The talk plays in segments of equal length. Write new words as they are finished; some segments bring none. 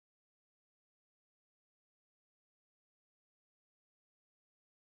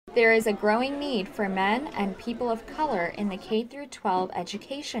There is a growing need for men and people of color in the K-12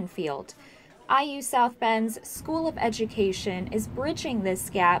 education field. IU South Bend's School of Education is bridging this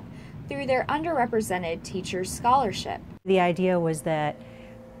gap through their Underrepresented Teachers Scholarship. The idea was that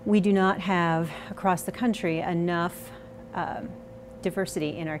we do not have across the country enough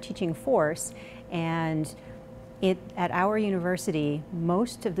diversity in our teaching force, and at our university,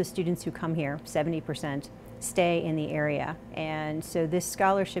 most of the students who come here, 70%, stay in the area. And so this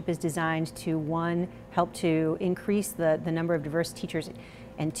scholarship is designed to, one, help to increase the number of diverse teachers,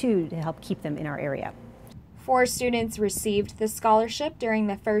 and two, to help keep them in our area. 4 students received the scholarship during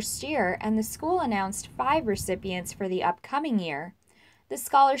the first year, and the school announced 5 recipients for the upcoming year. The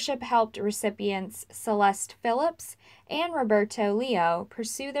scholarship helped recipients Celeste Phillips and Roberto Leo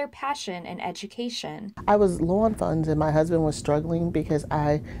pursue their passion in education. I was low on funds and my husband was struggling because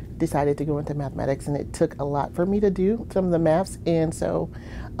I decided to go into mathematics, and it took a lot for me to do some of the maths, and so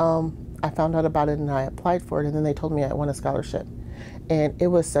I found out about it and I applied for it, and then they told me I won a scholarship. And it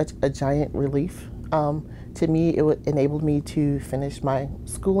was such a giant relief. To me, it enabled me to finish my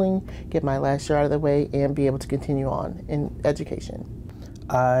schooling, get my last year out of the way, and be able to continue on in education.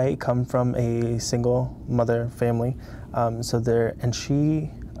 I come from a single mother family, I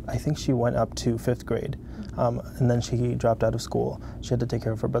think she went up to 5th grade, and then she dropped out of school. She had to take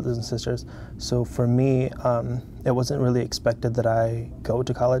care of her brothers and sisters. So for me, it wasn't really expected that I go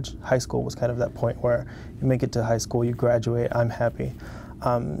to college. High school was kind of that point where you make it to high school, you graduate, I'm happy.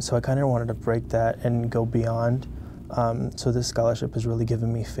 So I kind of wanted to break that and go beyond. So this scholarship has really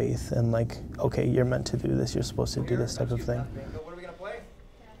given me faith and like, okay, you're meant to do this, you're supposed to do this type of thing.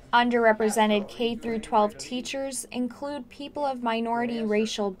 Underrepresented K-12 teachers include people of minority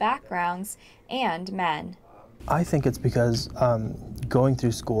racial backgrounds and men. I think it's because going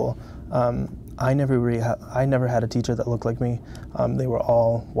through school, I never had a teacher that looked like me. They were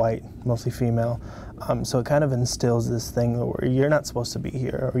all white, mostly female. So it kind of instills this thing where you're not supposed to be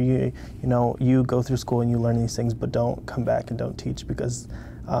here, or you go through school and you learn these things, but don't come back and don't teach because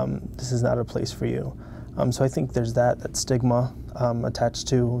this is not a place for you. So I think there's that stigma attached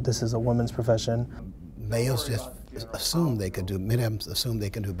to this is a woman's profession. Males just assume they can do, many of them assume they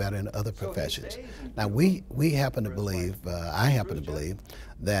can do better in other professions. Now we happen to believe, I happen to believe,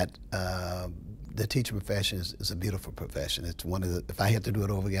 that the teaching profession is a beautiful profession. It's one of the, if I had to do it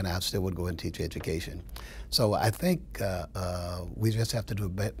over again, I still would go and teach education. So I think we just have to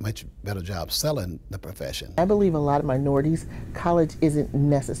do a much better job selling the profession. I believe a lot of minorities, college isn't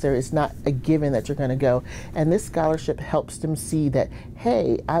necessary. It's not a given that you're going to go. And this scholarship helps them see that,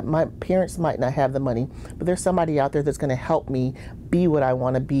 hey, my parents might not have the money, but there's somebody out there that's going to help me be what I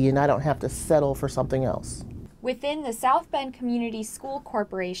want to be, and I don't have to settle for something else. Within the South Bend Community School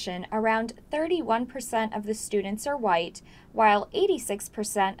Corporation, around 31% of the students are white, while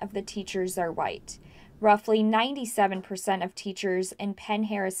 86% of the teachers are white. Roughly 97% of teachers in Penn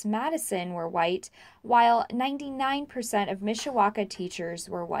Harris Madison were white, while 99% of Mishawaka teachers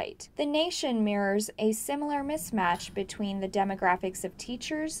were white. The nation mirrors a similar mismatch between the demographics of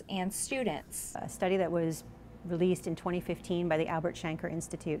teachers and students. A study that was released in 2015 by the Albert Shanker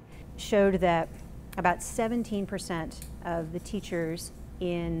Institute showed that about 17% of the teachers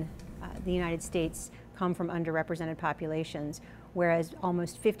in the United States come from underrepresented populations, whereas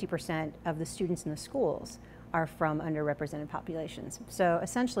almost 50% of the students in the schools are from underrepresented populations. So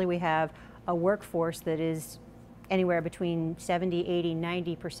essentially we have a workforce that is anywhere between 70, 80,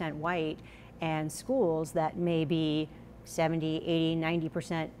 90% white, and schools that may be 70, 80,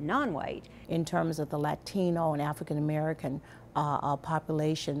 90% non-white. In terms of the Latino and African American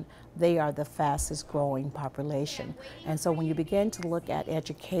population, they are the fastest growing population. And so when you begin to look at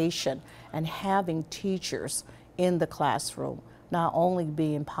education and having teachers in the classroom, not only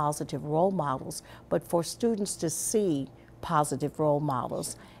being positive role models, but for students to see positive role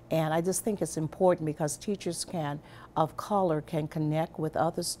models. And I just think it's important because teachers of color can connect with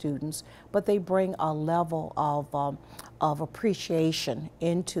other students, but they bring a level of appreciation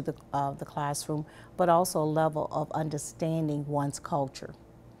into the classroom, but also a level of understanding one's culture.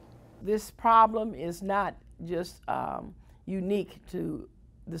 This problem is not just unique to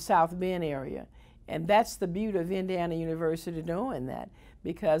the South Bend area, and that's the beauty of Indiana University doing that,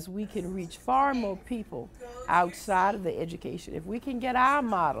 because we can reach far more people outside of the education. If we can get our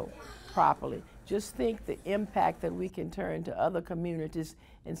model properly, just think the impact that we can turn to other communities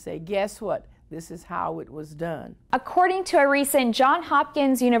and say, guess what? this is how it was done. According to a recent Johns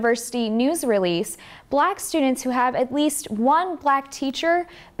Hopkins University news release, black students who have at least one black teacher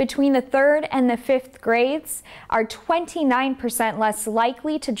between the 3rd and the 5th grades are 29% less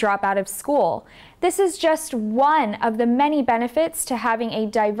likely to drop out of school. This is just one of the many benefits to having a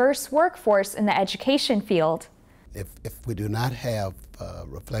diverse workforce in the education field. If we do not have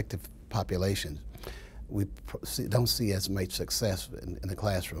reflective populations, we don't see as much success in the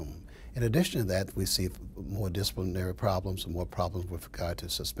classroom. In addition to that, we see more disciplinary problems and more problems with regard to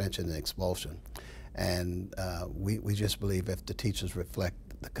suspension and expulsion. And we just believe if the teachers reflect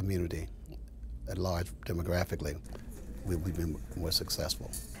the community at large demographically, we've been more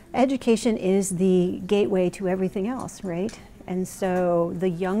successful. Education is the gateway to everything else, right? And so the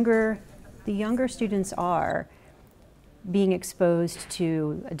younger students are being exposed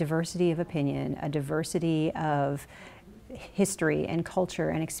to a diversity of opinion, a diversity of history and culture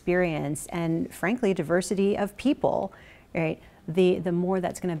and experience, and frankly, diversity of people, right? The more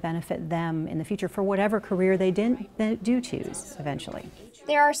that's going to benefit them in the future for whatever career they do choose eventually.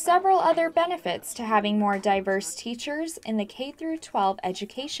 There are several other benefits to having more diverse teachers in the K-12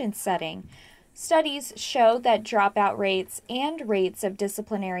 education setting. Studies show that dropout rates and rates of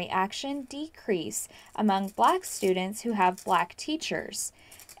disciplinary action decrease among black students who have black teachers.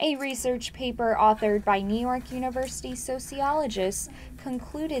 A research paper authored by New York University sociologists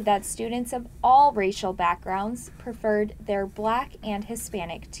concluded that students of all racial backgrounds preferred their black and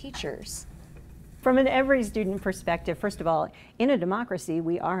Hispanic teachers. From an every student perspective, first of all, in a democracy,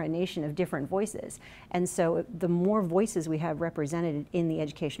 we are a nation of different voices. And so the more voices we have represented in the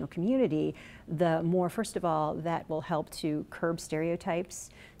educational community, the more, first of all, that will help to curb stereotypes,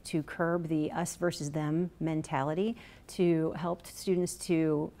 to curb the us versus them mentality, to help students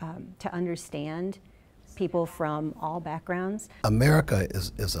to understand people from all backgrounds. America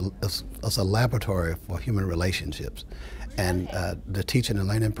is a laboratory for human relationships. And the teaching and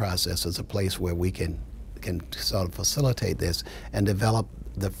learning process is a place where we can sort of facilitate this and develop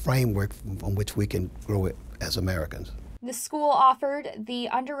the framework from which we can grow it as Americans. The school offered the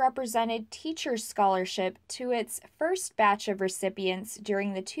Underrepresented Teachers Scholarship to its first batch of recipients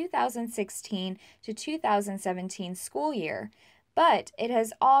during the 2016 to 2017 school year, but it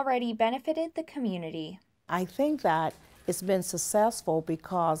has already benefited the community. I think that it's been successful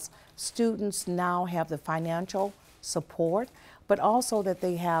because students now have the financial support, but also that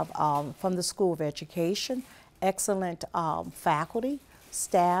they have, from the School of Education, excellent faculty,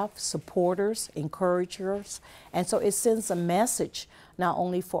 staff, supporters, encouragers, and so it sends a message not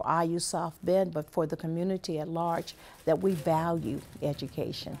only for IU South Bend, but for the community at large that we value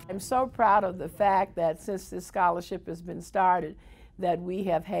education. I'm so proud of the fact that since this scholarship has been started, that we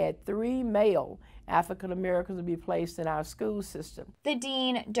have had 3 male African Americans to be placed in our school system. The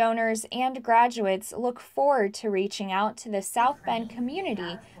dean, donors, and graduates look forward to reaching out to the South Bend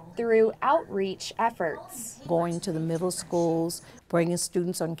community through outreach efforts. Going to the middle schools, bringing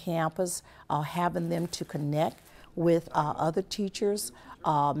students on campus, having them to connect with other teachers,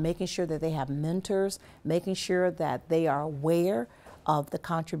 making sure that they have mentors, making sure that they are aware of the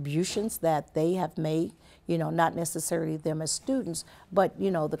contributions that they have made, you know, not necessarily them as students, but,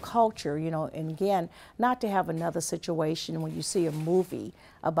 you know, the culture, you know, and again, not to have another situation when you see a movie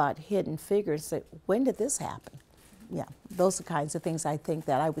about Hidden Figures, that when did this happen? Yeah, those are kinds of things I think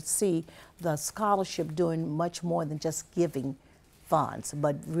that I would see the scholarship doing much more than just giving funds,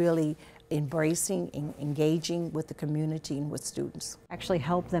 but really embracing and engaging with the community and with students. Actually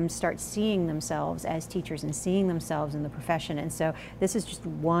help them start seeing themselves as teachers and seeing themselves in the profession. And so this is just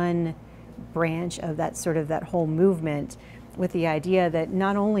one branch of that sort of that whole movement, with the idea that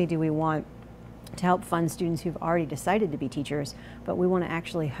not only do we want to help fund students who've already decided to be teachers, but we want to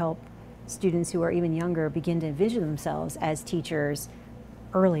actually help students who are even younger begin to envision themselves as teachers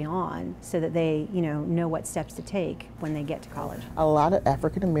early on, so that they, you know what steps to take when they get to college. A lot of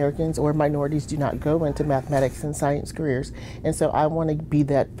African Americans or minorities do not go into mathematics and science careers, and so I want to be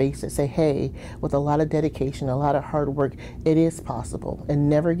that face that say, hey, with a lot of dedication, a lot of hard work, it is possible, and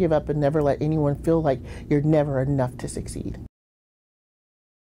never give up and never let anyone feel like you're never enough to succeed.